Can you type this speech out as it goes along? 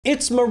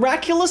It's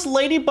miraculous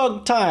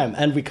ladybug time!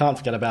 And we can't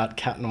forget about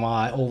Cat Noir.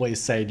 I always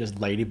say just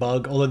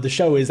ladybug, although the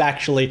show is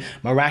actually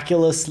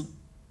Miraculous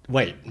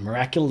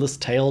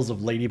Tales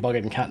of Ladybug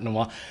and Cat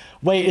Noir.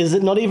 Wait, is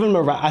it not even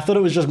I thought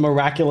it was just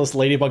Miraculous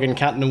Ladybug and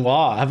Cat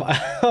Noir.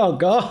 Oh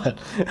god.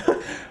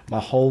 My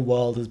whole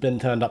world has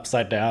been turned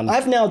upside down.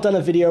 I've now done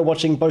a video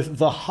watching both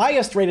the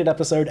highest rated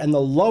episode and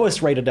the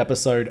lowest rated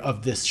episode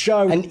of this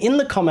show. And in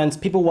the comments,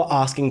 people were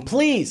asking,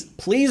 please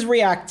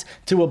react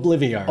to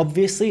Oblivio.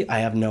 Obviously, I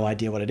have no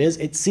idea what it is.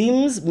 It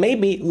seems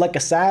maybe like a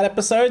sad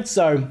episode,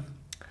 so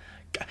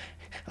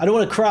I don't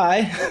want to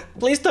cry.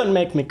 Please don't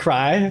make me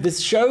cry.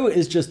 This show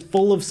is just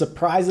full of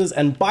surprises,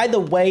 and by the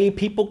way,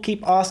 people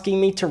keep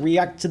asking me to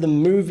react to the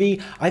movie.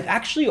 I've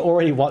actually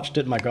already watched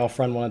it. My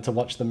girlfriend wanted to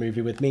watch the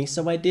movie with me,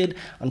 so I did.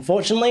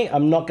 Unfortunately,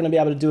 I'm not going to be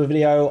able to do a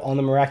video on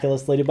the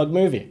Miraculous Ladybug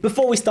movie.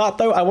 Before we start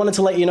though, I wanted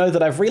to let you know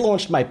that I've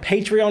relaunched my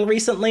Patreon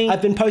recently.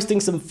 I've been posting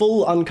some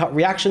full uncut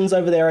reactions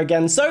over there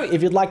again, so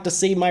if you'd like to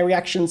see my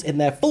reactions in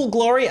their full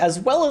glory, as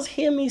well as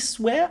hear me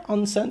swear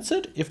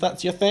uncensored, if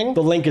that's your thing,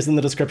 the link is in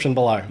the description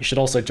below. You should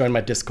also join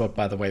my Discord,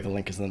 by the way. The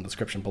link is in the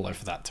description below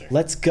for that too.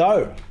 Let's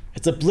go.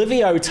 It's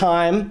Oblivio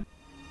time.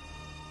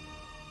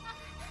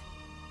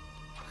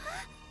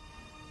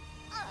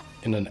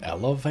 In an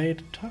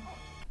elevator?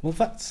 Well,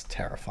 that's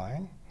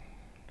terrifying.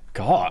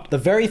 God. The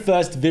very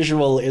first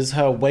visual is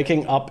her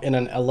waking up in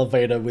an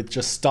elevator with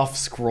just stuff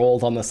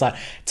scrawled on the side.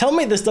 Tell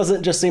me this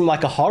doesn't just seem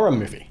like a horror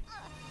movie.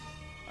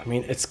 I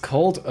mean, it's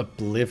called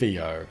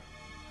Oblivio.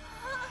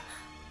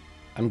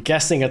 I'm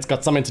guessing it's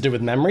got something to do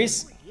with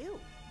memories?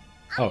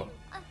 Oh.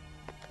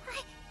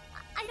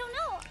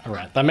 All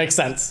right, that makes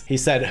sense. He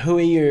said, who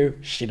are you?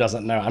 She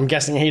doesn't know. I'm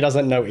guessing he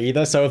doesn't know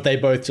either, so if they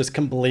both just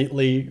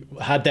completely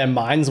had their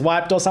minds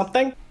wiped or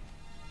something?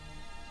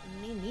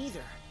 Me neither.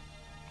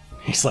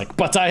 He's like,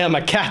 but I am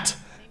a cat. Same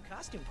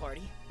costume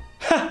party.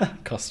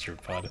 Costume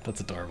party,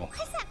 that's adorable.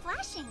 Why's that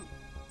flashing?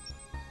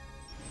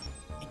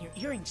 And your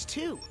earrings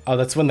too. Oh,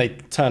 that's when they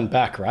turn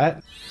back,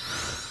 right?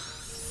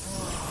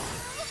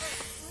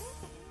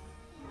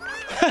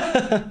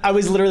 I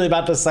was literally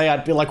about to say,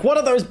 I'd be like, what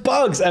are those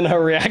bugs? And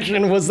her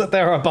reaction was that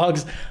there are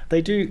bugs.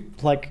 They do,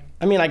 like,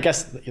 I mean, I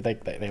guess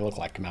they look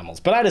like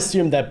mammals, but I'd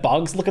assume they're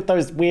bugs. Look at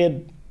those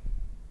weird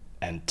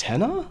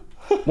antenna?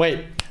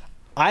 Wait,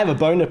 I have a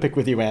bone to pick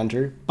with you,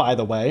 Andrew, by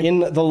the way. In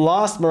the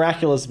last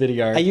Miraculous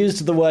video, I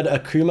used the word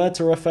Akuma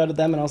to refer to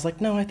them, and I was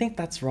like, no, I think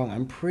that's wrong.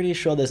 I'm pretty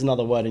sure there's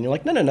another word. And you're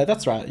like, no,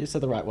 that's right. You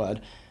said the right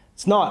word.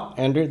 It's not,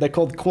 Andrew. They're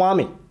called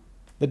Kwami.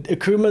 The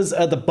Akumas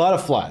are the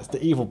butterflies,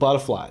 the evil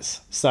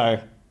butterflies. So,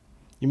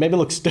 you made me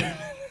look stupid.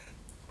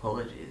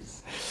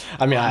 Apologies.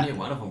 I mean, I knew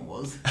one of them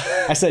was.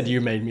 I said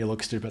you made me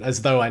look stupid,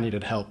 as though I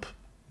needed help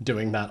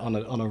doing that on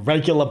a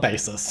regular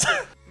basis.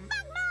 Bug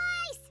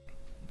mice!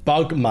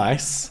 Bug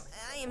mice?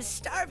 I am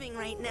starving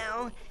right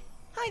now.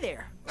 Hi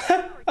there.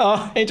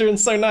 Oh,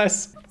 Adrian's so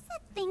nice. What's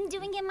that thing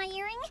doing in my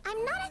earring?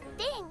 I'm not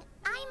a thing.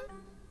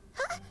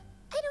 Huh?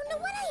 I don't know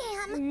what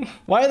I am.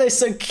 Why are they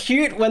so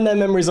cute when their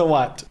memories are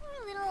wiped?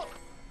 A little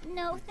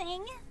no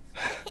thing.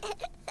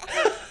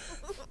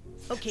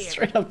 Okay.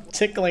 Straight up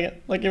tickling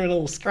it, like giving it a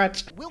little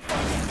scratch. We'll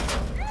find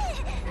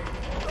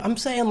out. I'm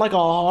saying like a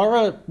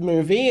horror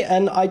movie,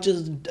 and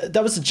that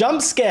was a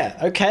jump scare,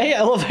 okay?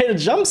 Elevator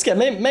jump scare,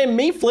 made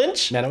me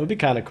flinch. Man, it would be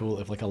kind of cool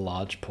if like a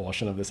large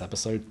portion of this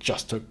episode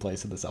just took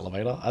place in this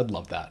elevator. I'd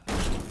love that.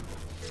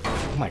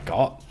 Oh my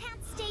god.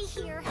 Can't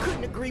stay here.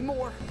 Couldn't agree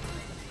more.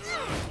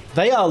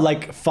 They are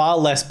like far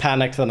less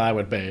panicked than I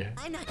would be.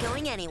 I'm not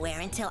going anywhere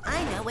until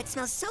I know what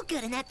smells so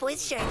good in that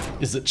boy's shirt.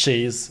 Is it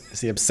cheese?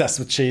 Is he obsessed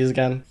with cheese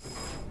again?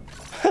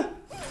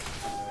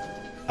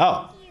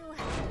 Oh.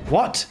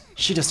 What?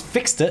 She just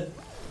fixed it?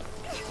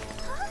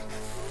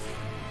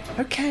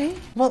 Okay.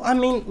 Well, I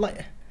mean,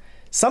 like,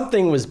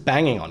 something was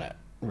banging on it,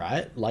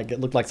 right? Like, it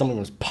looked like someone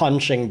was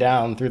punching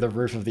down through the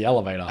roof of the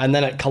elevator, and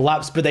then it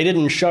collapsed, but they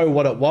didn't show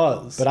what it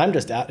was. But I'm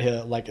just out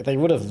here, like, they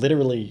would have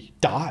literally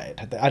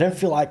died. I don't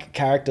feel like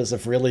characters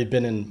have really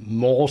been in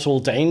mortal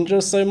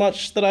danger so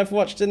much that I've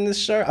watched in this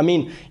show. I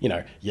mean, you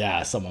know,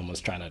 yeah, someone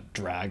was trying to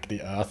drag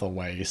the earth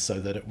away so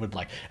that it would,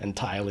 like,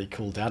 entirely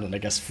cool down and I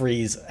guess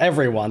freeze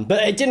everyone,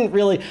 but it didn't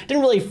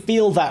really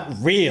feel that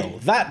real.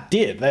 That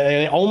did.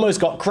 They almost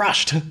got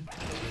crushed.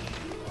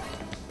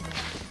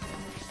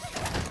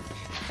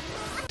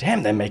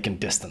 Damn, they're making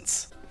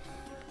distance.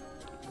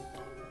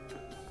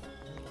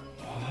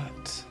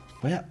 What?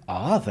 Where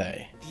are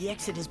they? The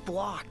exit is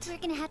blocked. We're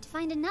gonna have to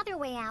find another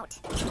way out.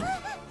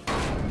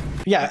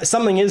 Yeah,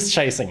 something is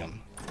chasing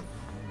them.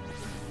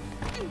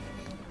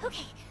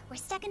 Okay, we're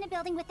stuck in a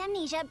building with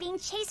amnesia, being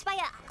chased by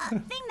a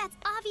thing that's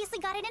obviously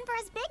got it in for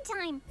us big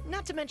time.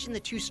 Not to mention the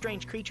two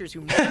strange creatures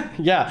who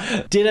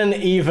Yeah, didn't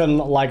even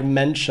like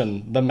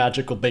mention the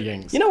magical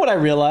beings. You know what I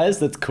realized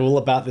that's cool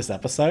about this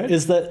episode?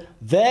 Is that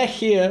they're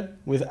here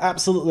with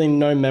absolutely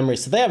no memory,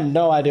 so they have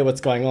no idea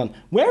what's going on.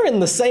 We're in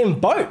the same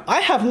boat.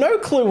 I have no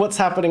clue what's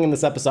happening in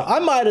this episode. I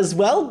might as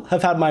well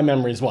have had my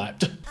memories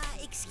wiped.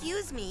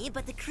 Excuse me,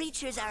 but the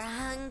creatures are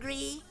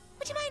hungry.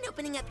 Would you mind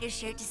opening up your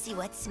shirt to see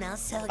what smells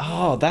so good?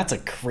 Oh, that's a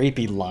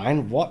creepy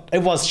line. What?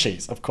 It was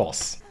cheese, of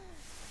course.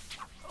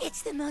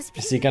 It's the most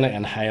Is he gonna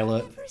inhale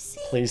it?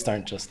 Please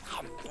don't just...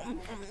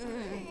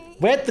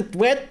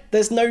 Where?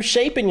 There's no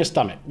shape in your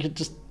stomach. You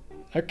just...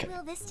 Okay.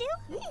 Will this do?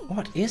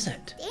 What is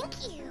it?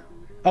 Thank you.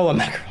 Oh, a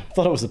macaron.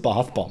 Thought it was a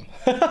bath bomb.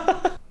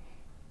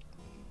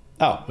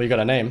 Oh, we got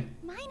a name.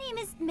 My name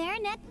is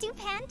Marinette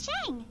Dupin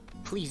Chang.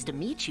 Pleased to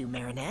meet you,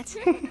 Marinette.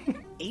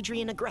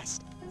 Adrian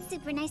Agrest.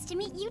 Super nice to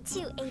meet you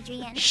too,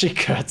 Adrian. She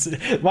cuts.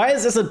 Why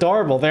is this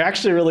adorable? They're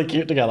actually really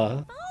cute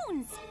together.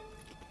 Bones.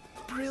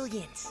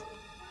 Brilliant.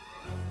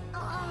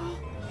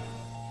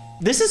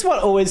 This is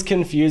what always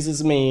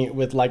confuses me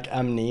with like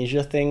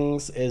amnesia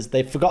things is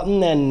they've forgotten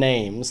their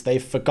names,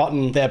 they've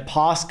forgotten their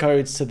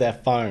passcodes to their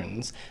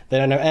phones, they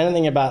don't know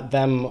anything about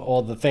them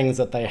or the things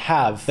that they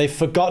have. They've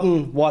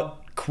forgotten what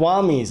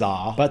Kwamis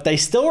are, but they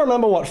still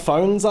remember what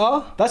phones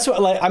are. That's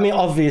what, like, I mean,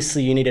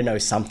 obviously you need to know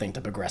something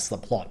to progress the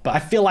plot, but I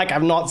feel like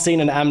I've not seen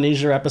an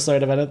amnesia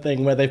episode of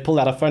anything where they've pulled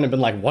out a phone and been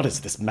like, what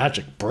is this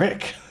magic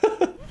brick?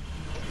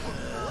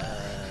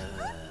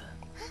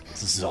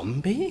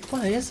 Zombie?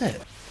 What is it?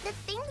 The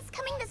thing's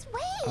coming this way.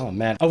 Oh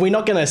man, are we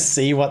not gonna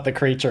see what the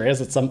creature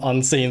is? It's some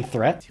unseen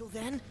threat. Till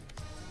then,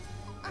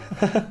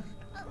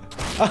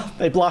 Oh,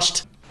 they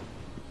blushed.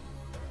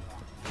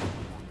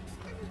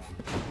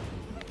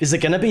 Is it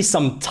gonna be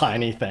some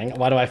tiny thing?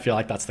 Why do I feel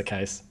like that's the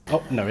case?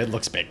 Oh, no, it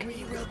looks big.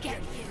 We will get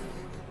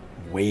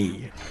you.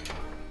 We.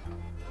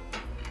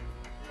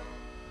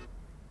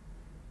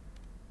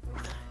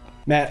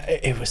 Man,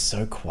 it was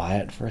so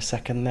quiet for a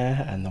second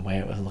there, and the way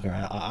it was looking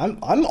around,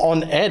 I'm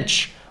on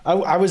edge.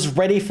 I was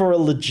ready for a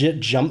legit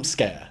jump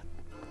scare.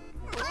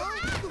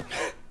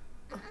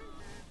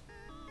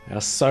 They're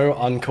so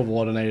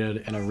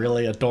uncoordinated in a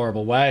really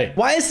adorable way.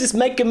 Why is this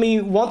making me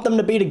want them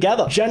to be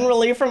together?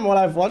 Generally, from what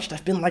I've watched,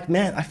 I've been like,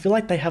 man, I feel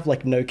like they have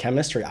like no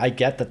chemistry. I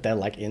get that they're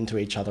like into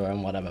each other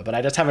and whatever, but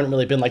I just haven't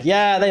really been like,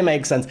 yeah, they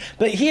make sense.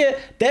 But here,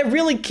 they're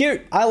really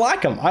cute. I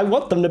like them. I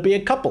want them to be a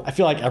couple. I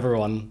feel like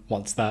everyone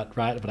wants that,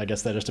 right? But I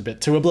guess they're just a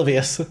bit too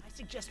oblivious. I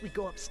suggest we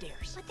go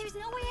upstairs. But there's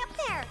no way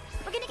up there.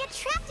 We're gonna get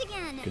trapped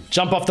again.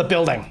 Jump off the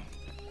building.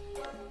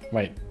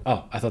 Wait,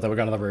 oh, I thought they were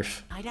going to the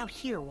roof. Hide out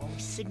here while we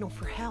signal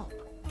for help.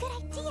 Good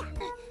idea.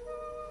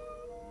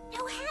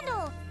 No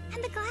handle.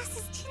 And the glass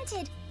is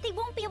tinted. They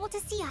won't be able to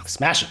see us.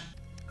 Smash it.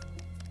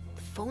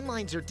 The phone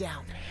lines are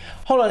down.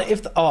 Hold on,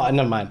 oh,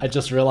 never mind. I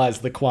just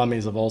realized the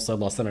Kwamis have also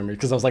lost their memory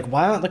because I was like,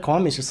 why aren't the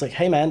Kwamis just like,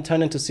 hey man,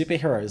 turn into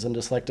superheroes and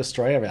just like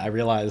destroy everything? I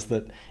realized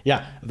that,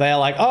 yeah, they're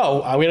like,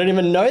 oh, we don't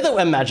even know that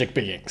we're magic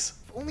beings.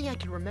 If only I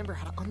can remember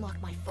how to unlock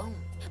my phone.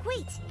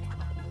 Wait.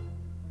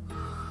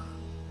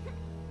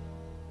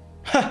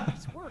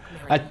 Nice work,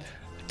 I Marinette.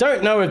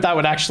 don't know if that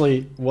would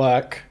actually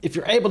work. If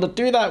you're able to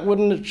do that,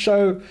 wouldn't it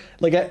show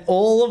like at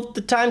all of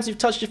the times you've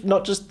touched it,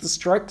 not just the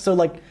stroke? So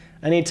like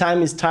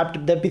anytime he's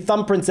typed, there'd be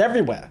thumbprints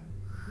everywhere.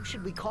 Who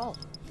should we call?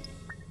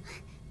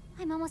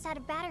 I'm almost out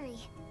of battery.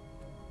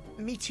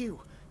 Me too.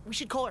 We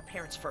should call our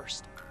parents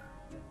first.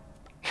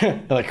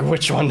 Like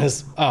which one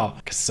is, oh,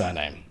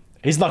 surname.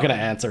 He's not gonna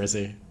answer, is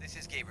he? This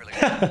is Gabriel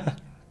again.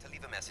 To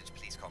leave a message,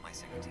 please call my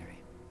secretary.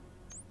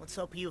 Let's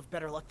hope you have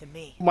better luck than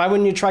me. Why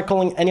wouldn't you try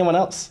calling anyone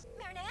else?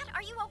 Marinette,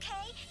 are you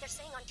okay? They're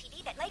saying on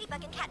TV that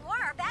Ladybug and Cat Noir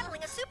are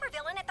battling a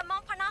supervillain at the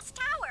Montparnasse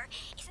Tower.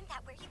 Isn't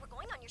that where you were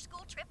going on your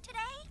school trip today?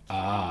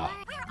 Ah.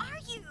 Where are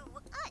you?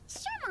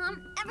 Sure,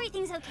 Mom.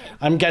 Everything's okay.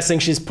 I'm guessing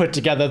she's put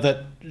together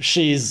that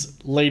she's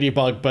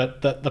Ladybug,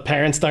 but that the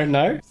parents don't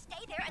know?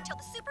 Stay there until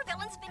the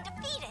supervillain's been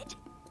defeated.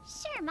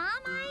 Sure, Mom.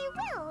 I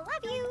will.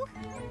 Love you.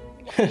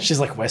 She's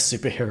like, we're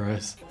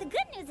superheroes. The good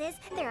news is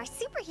there are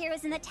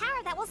superheroes in the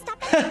tower that will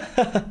stop us.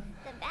 The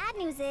bad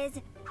news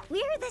is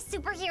we're the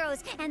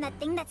superheroes, and the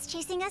thing that's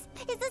chasing us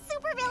is the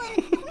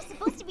supervillain. We're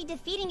supposed to be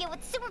defeating it with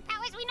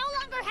superpowers we no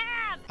longer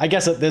have. I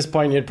guess at this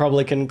point you'd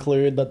probably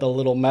conclude that the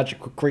little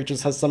magical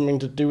creatures has something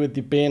to do with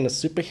you being a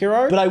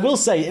superhero. But I will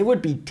say it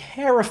would be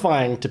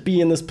terrifying to be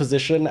in this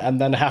position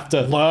and then have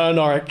to learn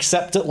or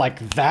accept it like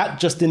that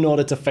just in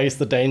order to face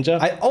the danger.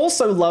 I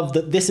also love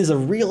that this is a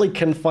really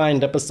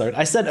confined episode.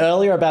 I said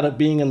earlier about it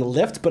being in the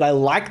lift, but I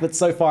like that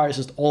so far it's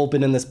just all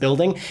been in this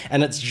building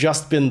and it's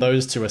just been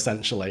those two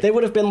essentially. There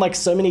would have been like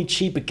so many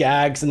cheap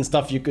gags and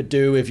stuff you could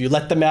do if you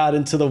let them out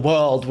into the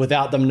world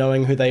without them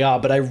knowing who they are,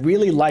 but I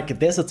really like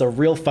this. It's a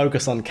real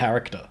focus on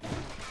character.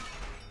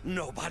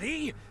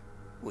 Nobody?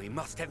 We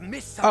must have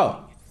missed Oh,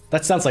 something.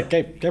 that sounds like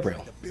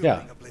Gabriel.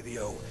 Yeah.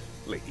 Oblivio.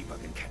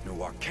 Ladybug and Cat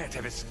Noir can't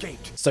have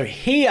escaped. So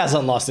he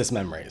hasn't lost his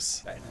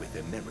memories. And with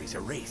their memories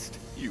erased,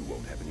 you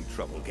won't have any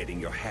trouble getting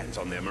your hands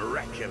on their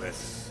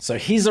miraculous. So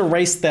he's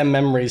erased their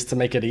memories to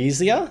make it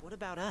easier? What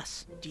about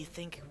us? Do you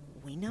think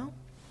we know?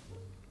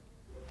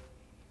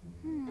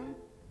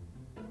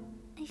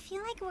 I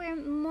feel like we're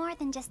more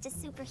than just a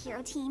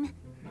superhero team.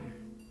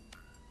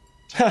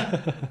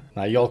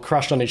 Now you're all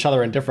crushed on each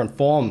other in different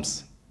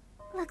forms.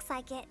 Looks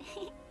like it.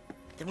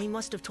 Then we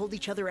must have told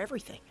each other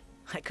everything.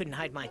 I couldn't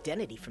hide my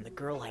identity from the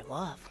girl I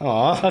love.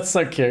 Aw, that's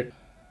so cute.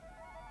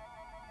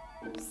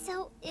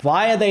 So, if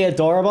Why are they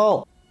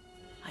adorable?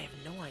 I have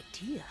no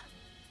idea.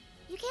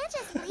 can't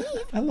just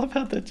leave. I love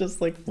how they're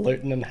just like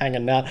floating and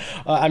hanging out.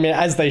 I mean,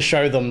 as they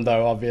show them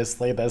though,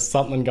 obviously there's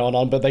something going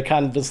on, but they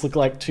kind of just look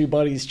like two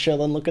buddies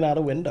chilling, looking out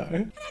a window.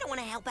 I don't want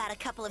to help out a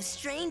couple of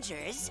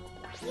strangers.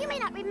 You may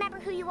not remember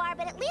who you are,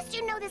 but at least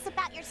you know this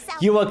about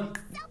yourself. You are...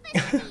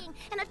 Selfish being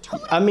and a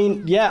total... I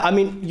mean, yeah, I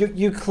mean,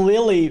 you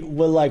clearly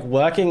were like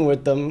working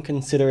with them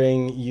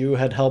considering you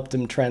had helped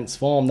him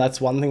transform. That's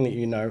one thing that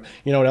you know.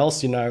 You know what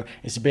else you know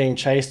is you're being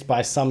chased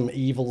by some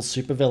evil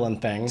supervillain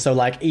thing. So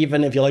like,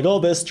 even if you're like, oh,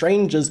 they're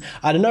strangers,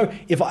 I don't know,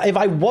 if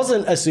I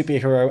wasn't a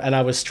superhero and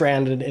I was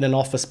stranded in an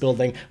office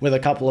building with a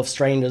couple of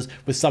strangers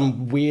with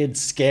some weird,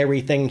 scary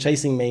thing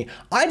chasing me,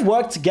 I'd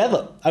work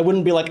together. I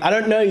wouldn't be like, I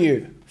don't know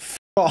you. F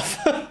off.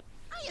 I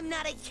am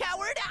not a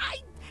coward.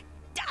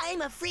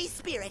 I'm a free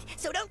spirit,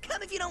 so don't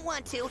come if you don't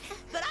want to.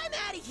 But I'm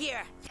out of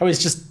here. Oh,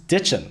 he's just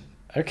ditching.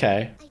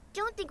 Okay. I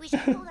don't think we should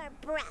hold our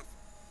breath.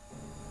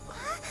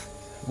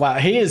 Wow,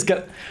 he is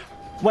gonna...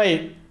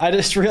 Wait, I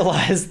just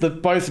realized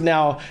that both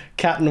now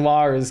Cat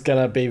Noir is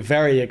gonna be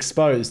very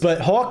exposed. But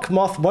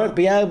Hawkmoth won't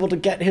be able to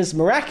get his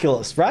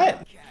Miraculous, right?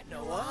 Cat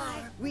Noir,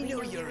 we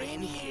know you're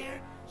in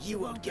here. You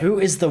won't get... Who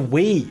is the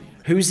we?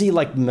 Who's he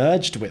like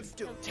merged with?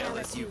 Don't tell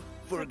us you've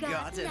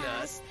forgotten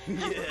us.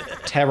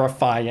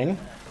 Terrifying.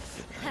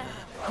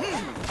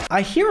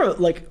 I hear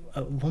like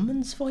a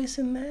woman's voice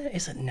in there.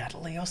 Is it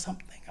Natalie or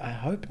something? I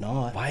hope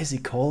not. Why is he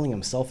calling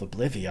himself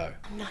Oblivio?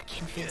 I'm not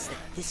convinced that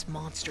this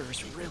monster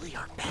is really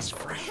our best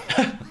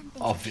friend.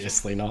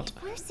 Obviously not.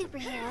 If we're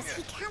superheroes,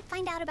 he can't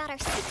find out about our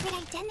secret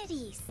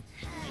identities.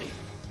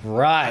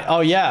 Right. Oh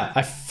yeah.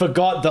 I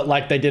forgot that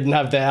like they didn't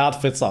have their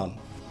outfits on.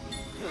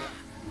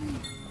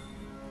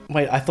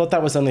 Wait, I thought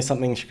that was only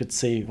something she could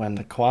see when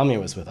the Kwame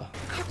was with her.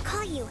 I'll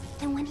call you,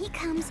 and when he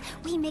comes,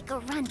 we make a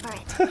run for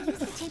it. Use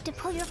the tape to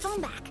pull your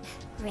phone back.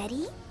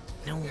 Ready?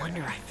 No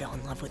wonder I fell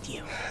in love with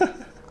you.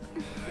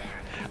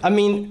 I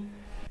mean,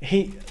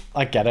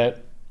 I get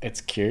it.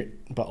 It's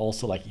cute, but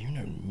also like, you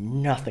know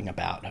nothing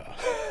about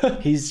her.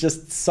 He's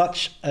just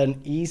such an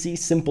easy,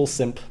 simple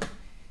simp.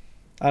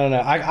 I don't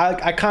know.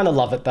 I kind of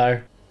love it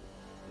though.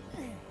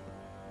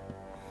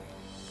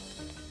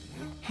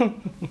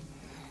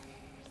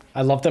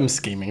 I love them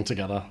scheming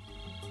together.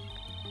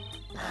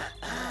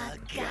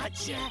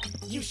 Gotcha.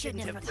 You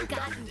shouldn't have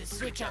forgotten to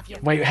switch off your...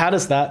 Wait, how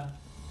does that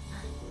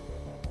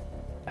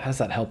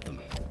help them?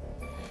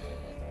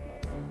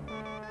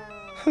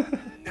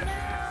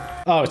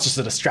 Oh, it's just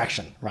a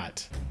distraction,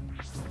 right.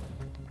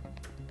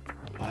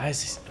 Why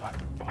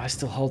I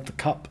still hold the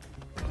cup?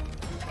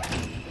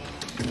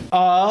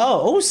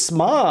 Oh,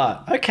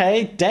 smart.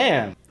 Okay,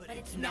 damn. But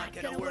it's not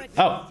gonna work.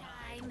 Oh.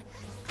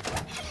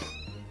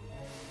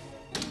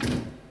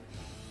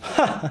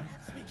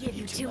 We give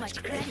you too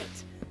much credit.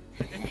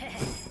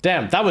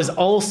 Damn, that was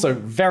also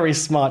very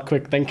smart,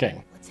 quick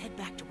thinking. Let's head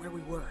back to where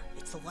we were.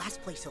 It's the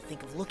last place he'll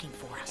think of looking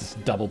for us.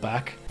 Double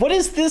back. What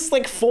is this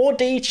like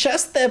 4D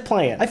chess they're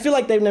playing? I feel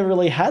like they've never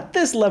really had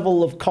this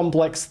level of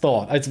complex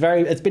thought. It's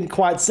been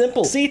quite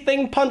simple. See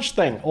thing, punch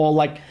thing, or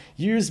like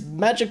use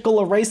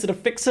magical eraser to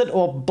fix it,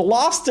 or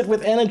blast it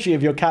with energy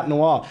of your Cat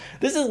Noir.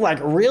 This is like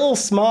real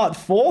smart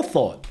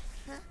forethought.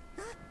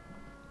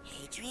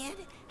 Adrian?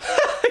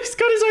 He's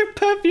got his own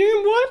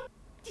perfume, what?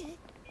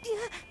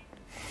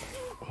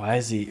 Why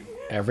is he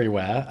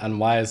everywhere, and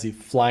why is he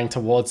flying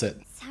towards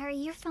it? Sorry,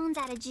 your phone's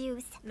out of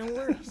juice. No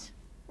worries.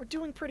 We're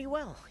doing pretty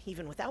well,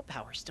 even without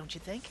powers, don't you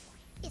think?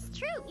 It's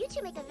true. You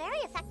two make a very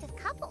effective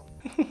couple.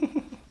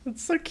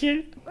 It's so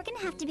cute. We're gonna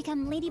have to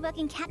become Ladybug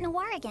and Cat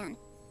Noir again.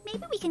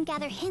 Maybe we can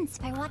gather hints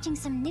by watching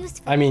some news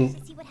footage I mean,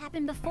 to see what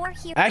happened before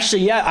here.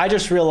 Actually, yeah, I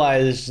just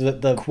realized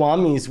that the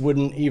Kwamis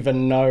wouldn't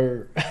even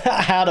know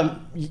how to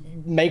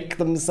make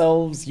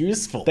themselves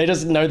useful. They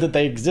just know that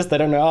they exist. They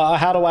don't know, oh,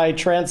 how do I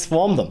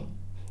transform them?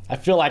 I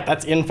feel like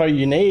that's info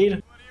you need.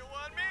 What do you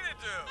want me to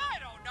do? I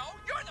don't know.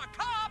 You're the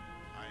cop.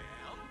 I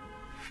am.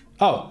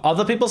 Oh,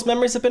 other people's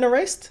memories have been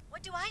erased?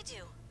 What do I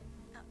do?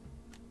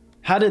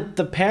 How did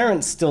the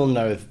parents still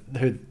know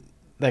who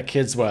their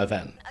kids were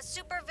then? A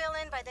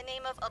supervillain by the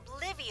name of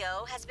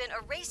Oblivio has been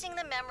erasing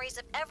the memories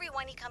of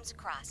everyone he comes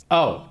across.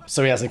 Oh,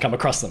 so he hasn't come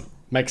across them.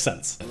 Makes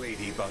sense.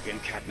 Ladybug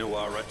and Cat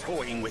Noir are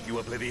toying with you,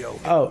 Oblivio.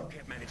 Oh. You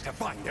can't manage to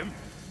find them.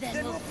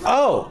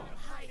 Oh.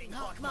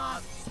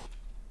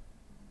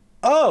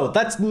 Oh,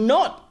 that's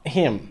not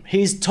him.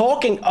 He's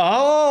talking.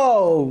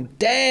 Oh,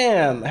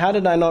 damn. How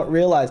did I not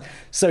realize?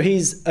 So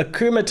he's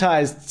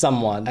akumatized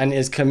someone and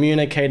is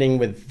communicating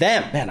with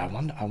them. Man,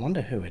 I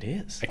wonder who it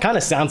is. It kind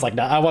of sounds like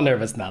that. I wonder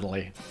if it's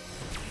Natalie.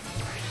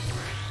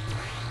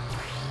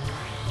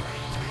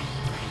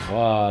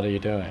 What are you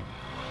doing?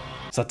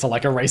 Is that to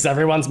like erase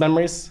everyone's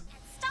memories?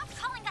 Stop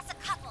calling us a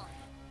couple.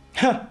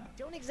 Huh.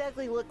 Don't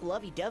exactly look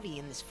lovey-dovey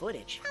in this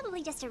footage.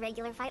 Probably just a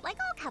regular fight like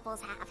all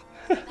couples have.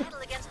 The battle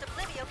against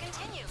Oblivio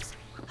continues.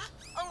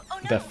 Oh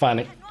no! They're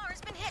funny. Cat Noir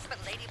has been hit, but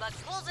Ladybug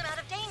pulls him out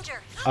of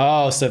danger.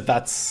 Oh, so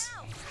that's...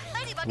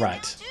 Ladybug is Right.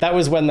 down too. That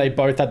was when they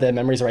both had their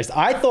memories erased.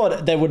 I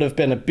thought there would have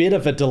been a bit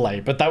of a delay,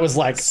 but that was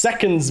like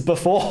seconds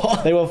before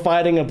they were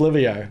fighting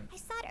Oblivio. I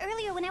saw it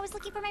earlier when I was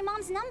looking for my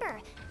mom's number.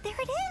 There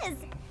it is.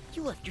 You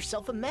You left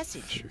yourself a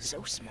message.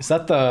 So smart. Is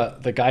that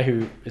the guy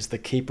who is the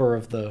keeper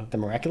of the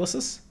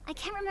Miraculouses? I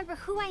can't remember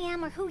who I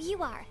am or who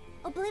you are.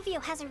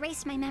 Oblivio has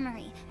erased my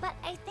memory, but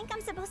I think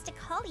I'm supposed to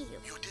call you.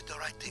 You did the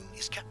right thing.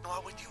 Is Cat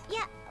Noir with you?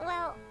 Yeah,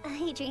 well,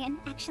 Adrian,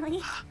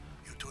 actually. Ah,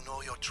 you do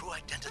know your true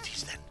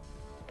identities then?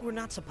 We're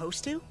not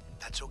supposed to?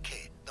 That's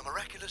okay. The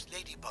miraculous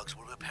ladybugs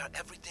will repair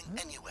everything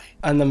anyway.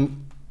 And the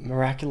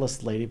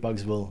miraculous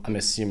ladybugs will, I'm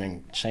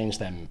assuming, change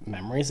their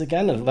memories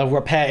again? And they'll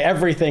repair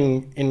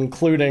everything,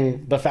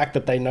 including the fact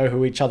that they know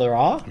who each other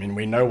are? I mean,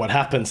 we know what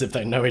happens if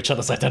they know each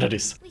other's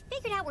identities. We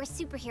figured out we're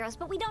superheroes,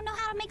 but we don't know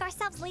how to make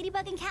ourselves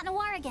Ladybug and Cat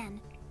Noir again.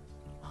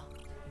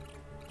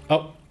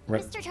 Oh,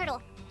 Mr.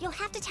 Turtle, you'll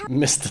have to tell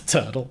Mr.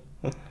 Turtle.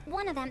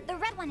 one of them, the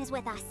red one, is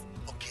with us.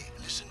 Okay,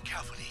 listen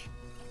carefully.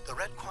 The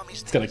red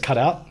Kwami's It's gonna cut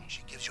out.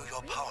 She gives you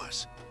your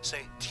powers.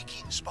 Say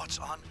Tiki spots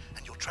on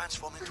and you'll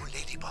transform into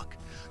Ladybug.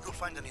 You'll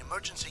find an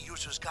emergency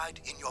user's guide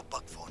in your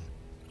bug phone.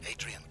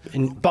 Adrian.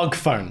 In bug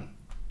phone.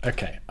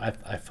 Okay, I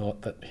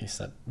thought that he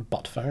said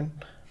butt phone.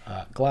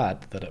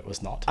 Glad that it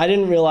was not. I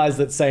didn't realize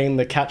that saying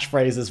the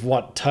catchphrase is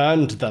what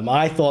turned them.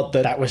 I thought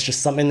that that was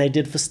just something they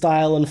did for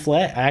style and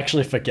flair. I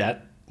actually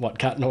forget what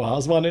Cat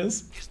Noir's one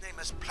is. His name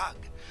is Plug.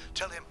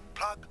 Tell him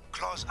Plug,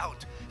 claws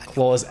out.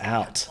 Claws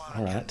out.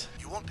 All right.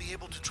 You won't be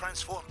able to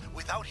transform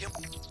without him.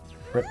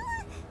 Rip.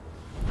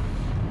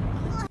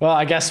 Well,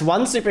 I guess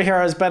one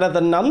superhero is better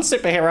than none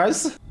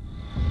superheroes.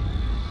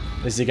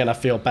 Is he gonna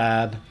feel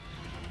bad?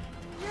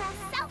 You're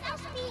a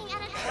selfish being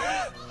and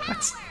a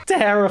That's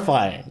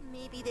terrifying.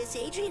 Maybe this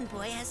Adrian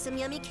boy has some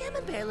yummy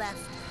camembert left.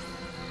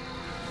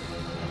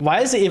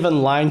 Why is he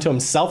even lying to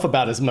himself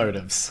about his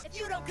motives? If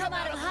you don't come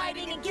out of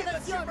hiding and give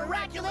us your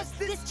miraculous,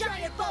 this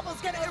giant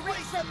bubble's gonna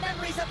erase the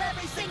memories of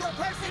every single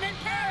person in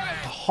Paris!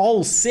 The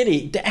whole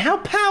city. How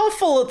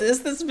powerful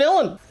is this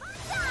villain?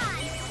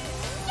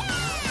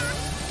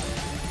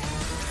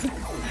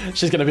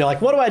 She's gonna be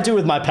like, what do I do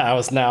with my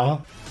powers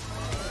now?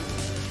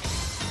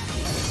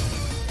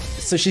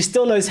 So she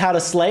still knows how to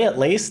slay at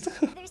least.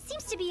 There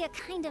seems to be a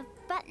kind of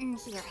button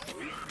here.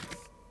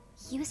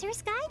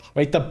 User's guide?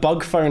 Wait, the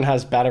bug phone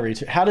has battery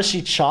too. How does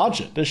she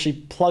charge it? Does she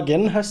plug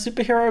in her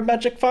superhero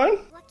magic phone?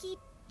 Lucky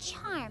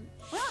charm.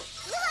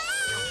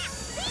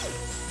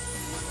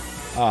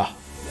 Ah.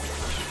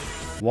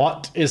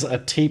 What is a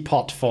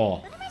teapot for?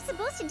 What am I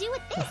supposed to do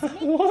with this?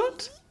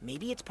 What?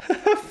 Maybe it's...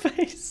 Her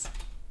face.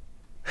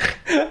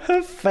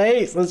 Her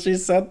face as she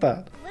said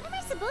that. What am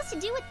I supposed to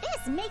do with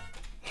this? Make...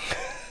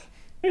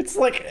 It's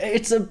like,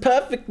 it's a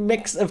perfect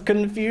mix of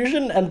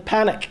confusion and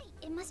panic.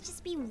 It must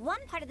just be one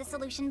part of the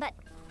solution, but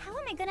how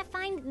am I gonna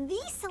find the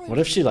solution? What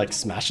if she like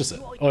smashes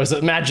it? Or is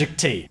it magic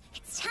tea?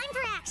 It's time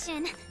for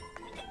action.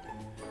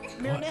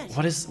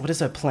 What is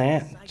her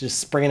plan? Just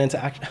springing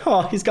into action.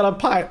 Oh, he's got a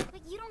pipe.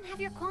 But you don't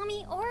have your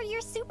Kwami or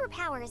your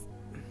superpowers.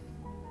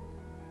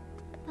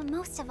 But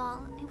most of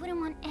all, I wouldn't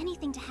want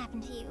anything to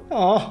happen to you.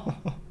 Oh.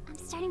 I'm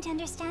starting to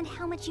understand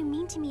how much you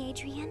mean to me,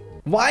 Adrian.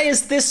 Why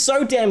is this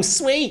so damn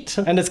sweet?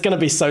 And it's gonna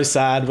be so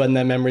sad when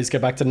their memories go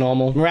back to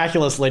normal.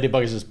 Miraculous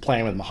Ladybug is just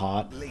playing with my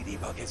heart.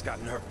 Ladybug has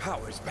gotten her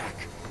powers back,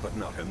 but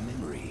not her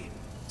memory.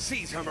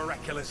 Seize her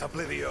miraculous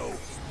Oblivio.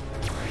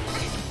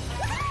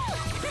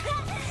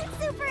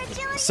 Super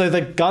agility. So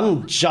the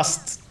gun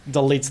just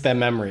deletes their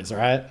memories,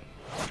 right?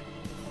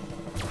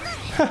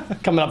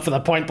 Coming up for the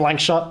point blank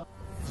shot.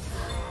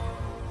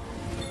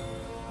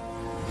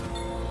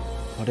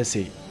 What is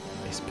he?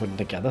 He's putting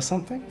together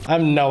something? I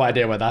have no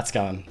idea where that's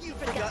going. You've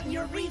forgotten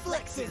your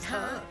reflexes,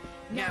 huh?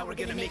 Now we're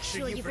gonna make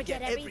sure you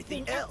forget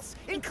everything else,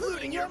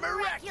 including your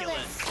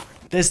miraculous!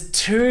 There's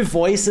two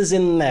voices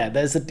in there.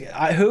 There's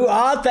who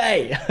are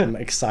they? I'm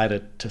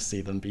excited to see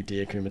them be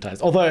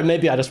deakumatized. Although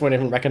maybe I just won't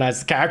even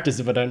recognize the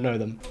characters if I don't know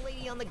them. The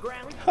lady on the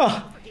ground.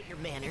 Huh. Forget your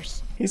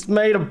manners. He's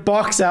made a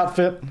box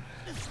outfit.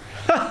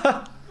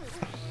 I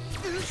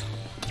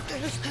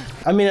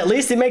mean, at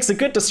least he makes a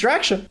good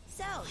distraction.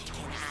 So,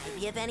 can I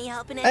be of any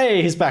help in it?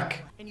 Hey, he's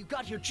back. And you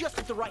got here just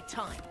at the right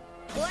time.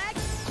 Black,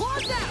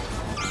 claws out!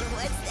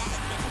 What's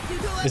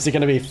that? Is he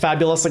gonna be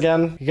fabulous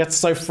again? He gets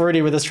so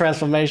fruity with his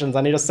transformations,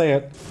 I need to see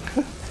it.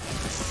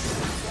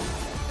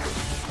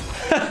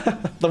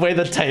 The way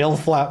the tail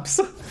flaps.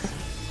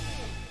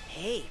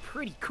 Hey,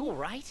 pretty cool,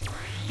 right?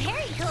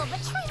 Very cool,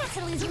 but try not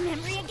to lose your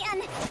memory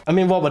again. I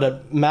mean, what would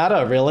it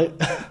matter, really?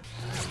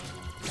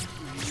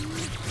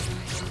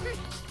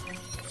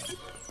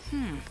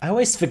 I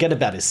always forget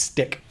about his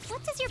stick.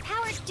 What does your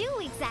power do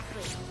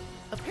exactly?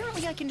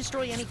 Apparently I can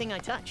destroy anything I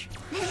touch.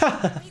 Wait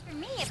for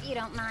me if you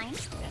don't mind.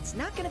 That's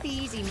not gonna be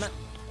easy,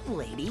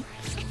 lady.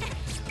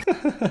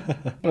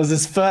 It was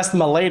his first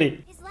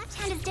milady. His left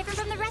hand is different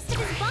from the rest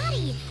of his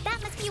body.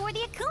 That must be where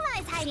the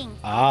Akuma is hiding.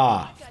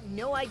 Ah. Got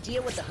no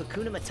idea what the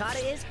Hakuna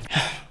Matata is?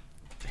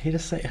 He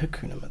just say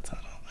Hakuna Matata.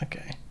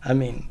 Okay. I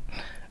mean,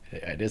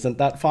 it isn't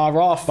that far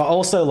off. But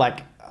also,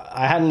 like,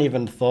 I hadn't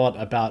even thought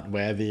about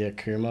where the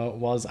Akuma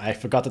was. I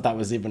forgot that that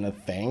was even a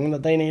thing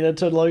that they needed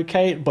to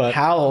locate. But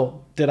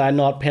how did I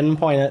not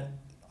pinpoint it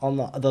on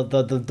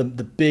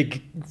the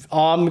big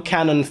arm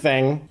cannon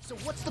thing? So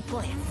what's the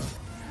plan?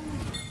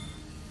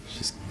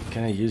 She's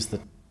gonna use the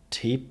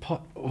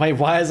teapot? Wait,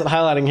 why is it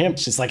highlighting him?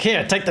 She's like,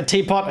 here, take the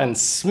teapot and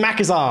smack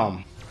his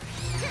arm.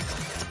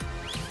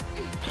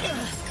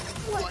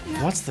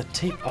 What's the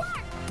teapot?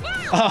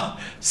 Oh,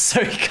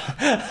 so he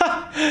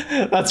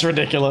can't. That's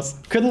ridiculous.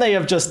 Couldn't they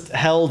have just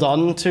held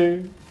on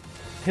to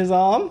his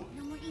arm?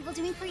 No more evil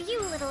doing for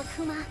you, little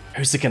Akuma.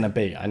 Who's it gonna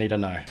be? I need to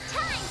know.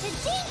 Time to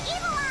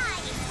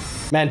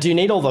de-evilize! Man, do you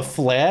need all the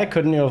flair?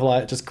 Couldn't you have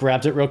like just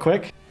grabbed it real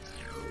quick?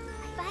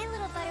 Bye,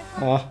 little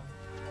butterfly. Oh.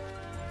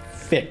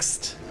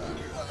 Fixed.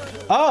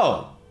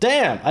 Oh,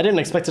 damn. I didn't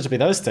expect it to be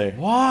those two.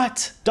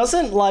 What?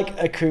 Doesn't like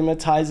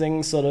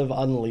akumatizing sort of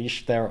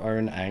unleash their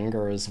own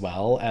anger as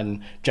well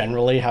and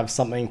generally have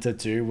something to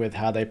do with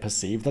how they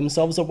perceive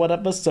themselves or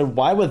whatever? So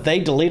why were they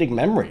deleting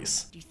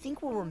memories? Do you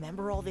think we'll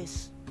remember all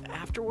this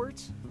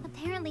afterwards?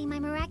 Apparently, my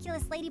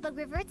miraculous ladybug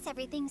reverts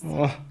everything,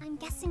 so I'm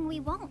guessing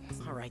we won't.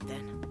 All right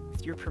then.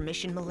 With your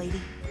permission,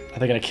 milady. Are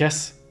they gonna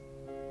kiss?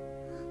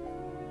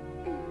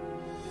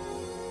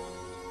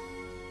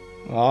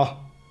 Oh.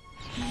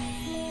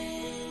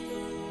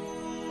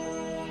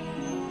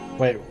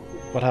 Wait,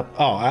 what happened?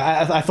 Oh,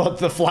 I thought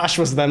the flash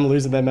was them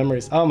losing their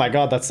memories. Oh my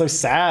god, that's so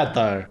sad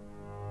though.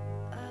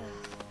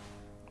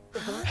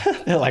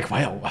 They're like,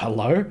 wait,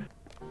 hello?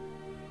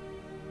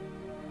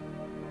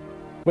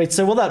 Wait,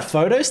 so will that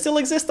photo still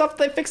exist after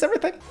they fix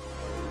everything?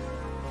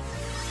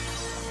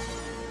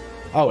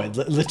 Oh, it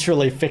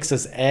literally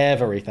fixes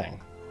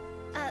everything.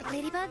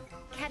 Ladybug?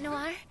 Cat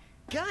Noir?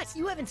 God,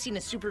 you haven't seen a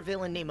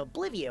supervillain named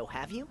Oblivio,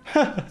 have you?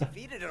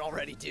 Defeated it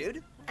already,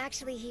 dude.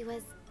 Actually, he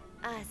was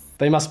us.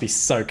 They must be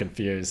so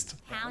confused.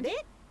 Found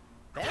it?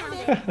 Found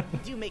it.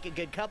 You make a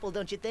good couple,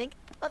 don't you think?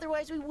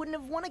 Otherwise, we wouldn't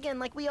have won again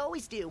like we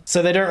always do.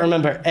 So they don't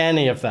remember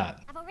any of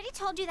that. I've already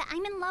told you that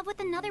I'm in love with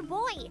another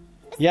boy.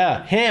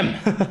 Yeah, him.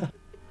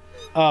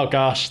 Oh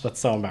gosh, that's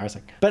so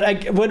embarrassing.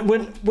 But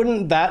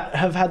wouldn't that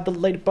have had the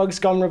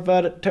ladybugs gone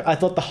reverted to? I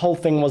thought the whole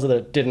thing was that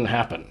it didn't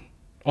happen.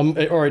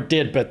 Or it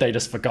did, but they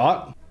just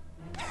forgot.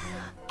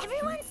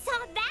 Everyone saw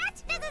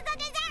that? This is a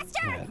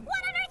disaster! Yeah.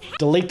 What on earth?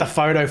 Delete the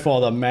photo for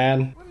them,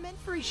 man. We're meant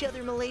for each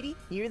other, milady.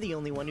 You're the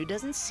only one who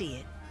doesn't see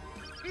it.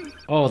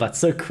 Oh, that's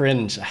so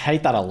cringe. I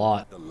hate that a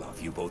lot. The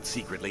love you both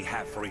secretly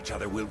have for each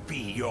other will be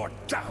your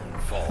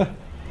downfall.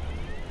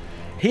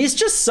 He's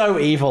just so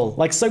evil.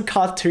 Like, so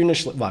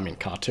cartoonishly. Well, I mean,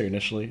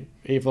 cartoonishly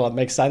evil. It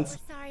makes sense.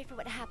 Sorry for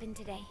what happened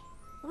today.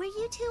 Were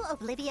you two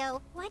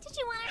Oblivio? Why did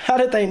you want to... How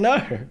did they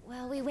know?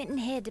 Well, we went and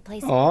hid to play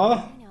some...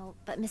 Aw. You know,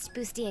 but Mr.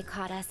 Bustier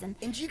caught us and...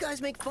 And you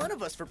guys make fun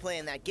of us for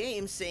playing that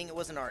game, saying it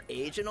wasn't our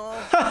age and all.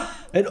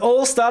 It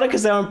all started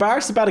because they were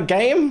embarrassed about a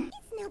game?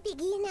 It's no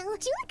biggie, you know.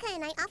 Julica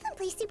and I often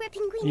play Super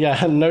Penguin.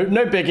 Yeah, no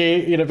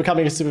biggie, you know,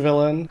 becoming a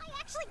supervillain. I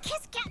actually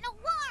kissed Cat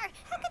Noir!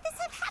 How could this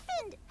have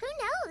happened? Who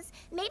knows?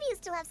 Maybe you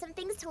still have some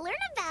things to learn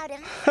about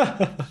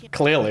him.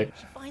 Clearly.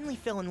 She finally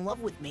fell in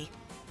love with me,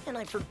 and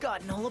I'd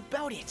forgotten all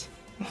about it.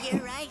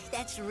 You're right,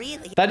 that's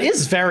really... That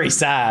is very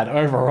sad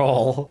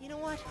overall. You know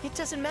what? It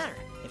doesn't matter.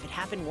 If it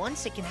happened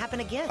once, it can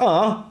happen again.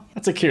 Oh,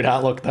 that's a cute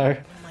outlook though.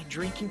 My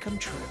dream can come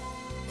true.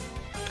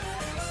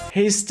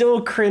 He's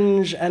still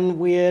cringe and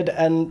weird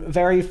and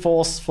very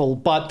forceful,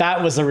 but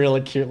that was a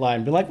really cute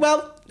line. Be like,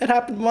 well, it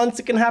happened once,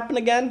 it can happen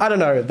again. I don't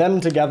know, them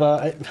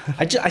together.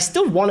 I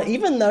still want it,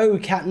 even though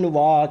Cat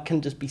Noir can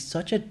just be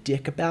such a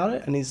dick about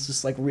it and he's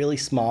just like really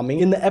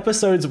smarmy. In the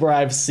episodes where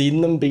I've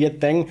seen them be a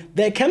thing,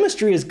 their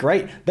chemistry is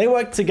great. They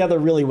work together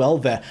really well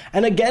there.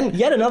 And again,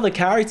 yet another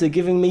character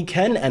giving me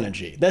Ken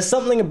energy. There's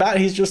something about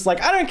he's just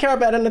like, I don't care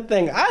about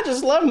anything. I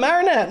just love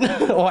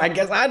Marinette. Or I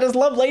guess I just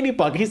love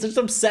Ladybug. He's just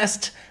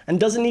obsessed and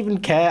doesn't even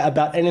care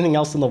about anything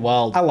else in the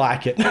world. I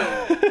like it.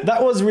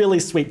 That was really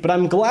sweet, but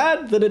I'm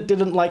glad that it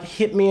didn't like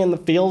hit me in the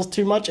feels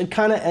too much. It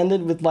kind of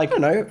ended with like, I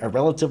don't know, a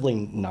relatively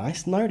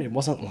nice note. It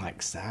wasn't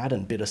like sad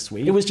and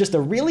bittersweet. It was just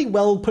a really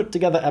well put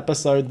together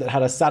episode that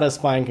had a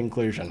satisfying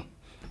conclusion.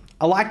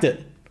 I liked it.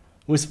 It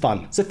was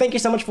fun. So thank you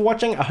so much for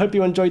watching. I hope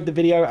you enjoyed the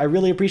video. I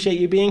really appreciate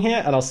you being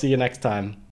here and I'll see you next time.